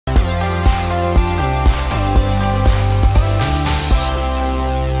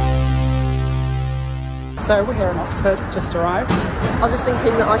So we're here in Oxford, just arrived. I was just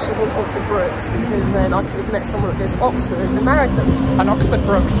thinking that I should have gone to Oxford Brookes because then I could have met someone that goes to Oxford and married them. And Oxford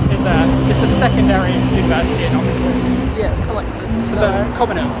Brookes is the secondary university in Oxford. Yeah, it's kind of like For the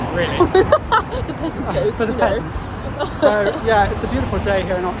commoners, really. the peasant folk. For the peasants. So yeah, it's a beautiful day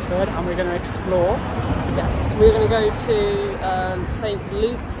here in Oxford and we're going to explore. Yes, we're going to go to St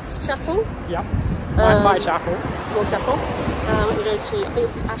Luke's Chapel. Yeah. My chapel. Your chapel. We're going to go to, I think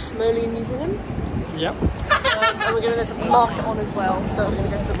it's the Ashmolean Museum. Yep. And we're going to, there's a market on as well, so we're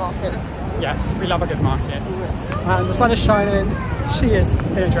going to go to the market. Yes, we love a good market. Yes. And the sun is shining. She is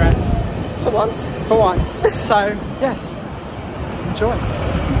in a dress. For once. For once. So, yes. Enjoy.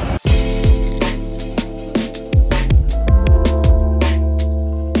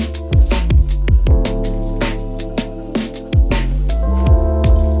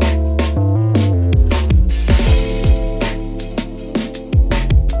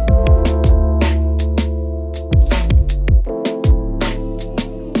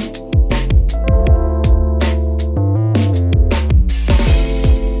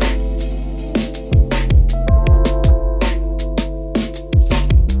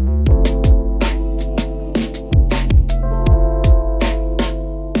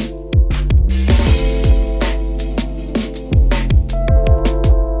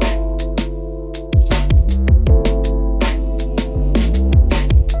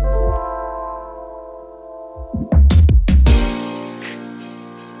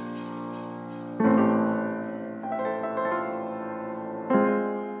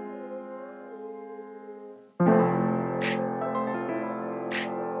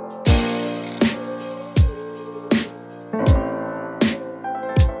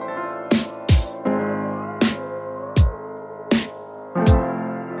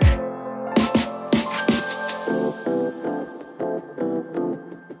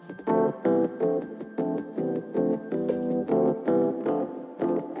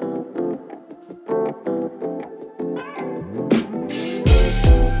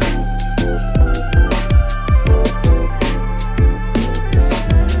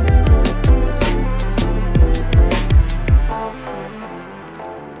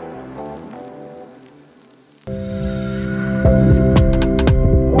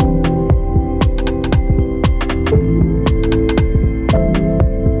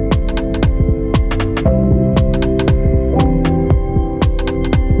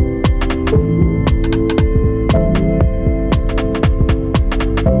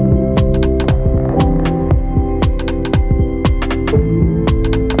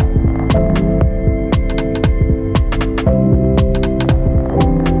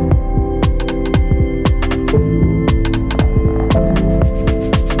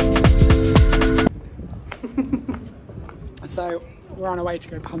 So we're on our way to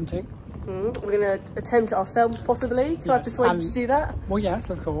go punting. We're going to attempt it ourselves possibly. Can I persuade you to do that? Well, yes,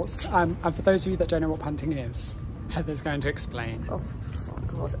 of course. And for those of you that don't know what punting is, Heather's going to explain. Oh,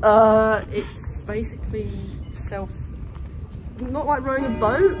 God. It's basically not like rowing a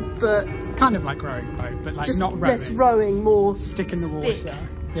boat, but... It's kind of like rowing a boat, but like just not rowing. Less rowing, more stick in the water.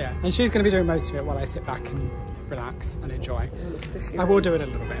 Yeah, and she's going to be doing most of it while I sit back and relax and enjoy. I will do it a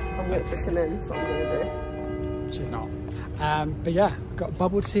little bit. I'm going to push him in, that's what I'm going to do. She's not. But yeah, got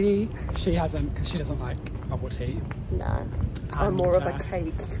bubble tea. She hasn't, because she doesn't like bubble tea. No. I'm more of a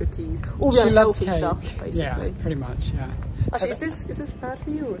cake, cookies, all she the loves unhealthy cake. stuff, basically. Yeah, pretty much, yeah. Actually, is this bad for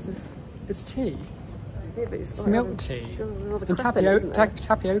you, or is this... It's tea. Yeah, but It's milk tea. And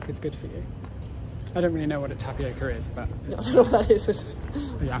tapioca is good for you. I don't really know what a tapioca is, but it's... I don't know what that is.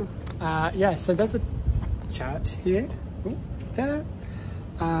 Yeah. Yeah, so there's a church here. Ooh, there.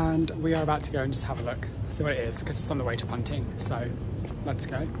 And we are about to go and just have a look, see what it is, because it's on the way to punting. So let's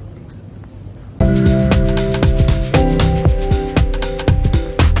go.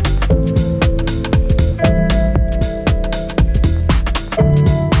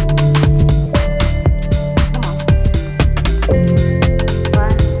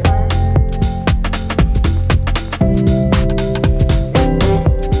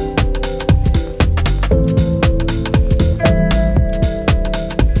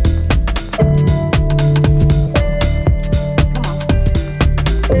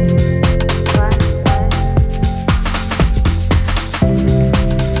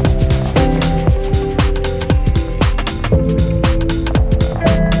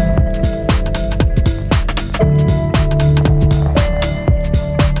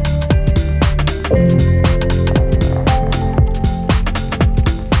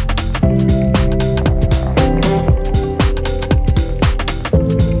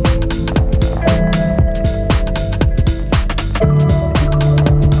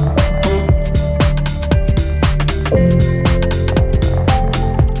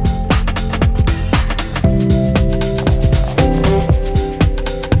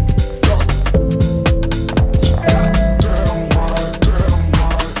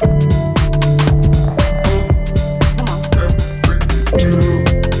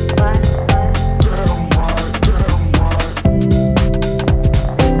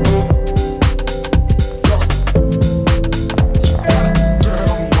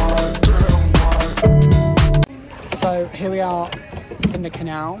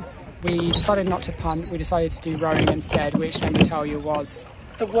 we decided not to punt, we decided to do rowing instead, which let me tell you was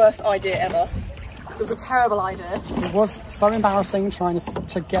the worst idea ever. It was a terrible idea. It was so embarrassing trying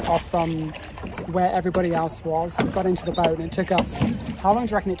to get off from where everybody else was. We got into the boat and it took us, how long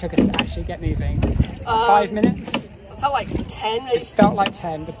do you reckon it took us to actually get moving? 5 minutes? It felt like 10. It felt like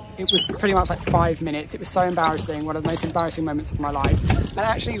 10, but it was pretty much like 5 minutes. It was so embarrassing, one of the most embarrassing moments of my life. And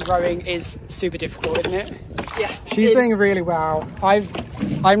actually rowing is super difficult, isn't it? Yeah. She's doing really well.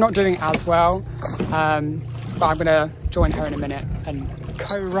 I'm not doing as well, but I'm gonna join her in a minute and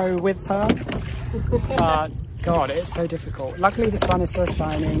co-row with her. God, it's so difficult. Luckily the sun is still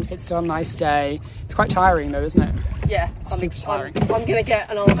shining, it's still a nice day. It's quite tiring though, isn't it? Yeah, super tiring. I'm gonna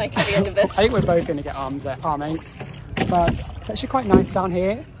get an arm ache at the end of this. I think we're both gonna get arm ache. But it's actually quite nice down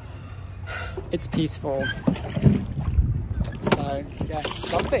here. It's peaceful. So yeah,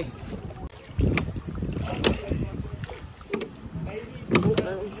 it's lovely.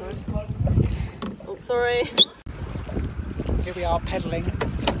 Oh, sorry. Here we are pedaling.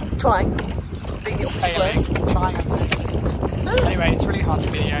 Trying. Failing. Trying and failing. Anyway, it's really hard to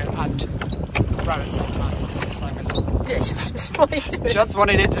video and row at the same time. So I Yeah, that's what you do. just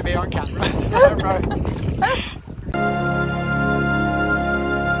wanted it to be on camera. Row.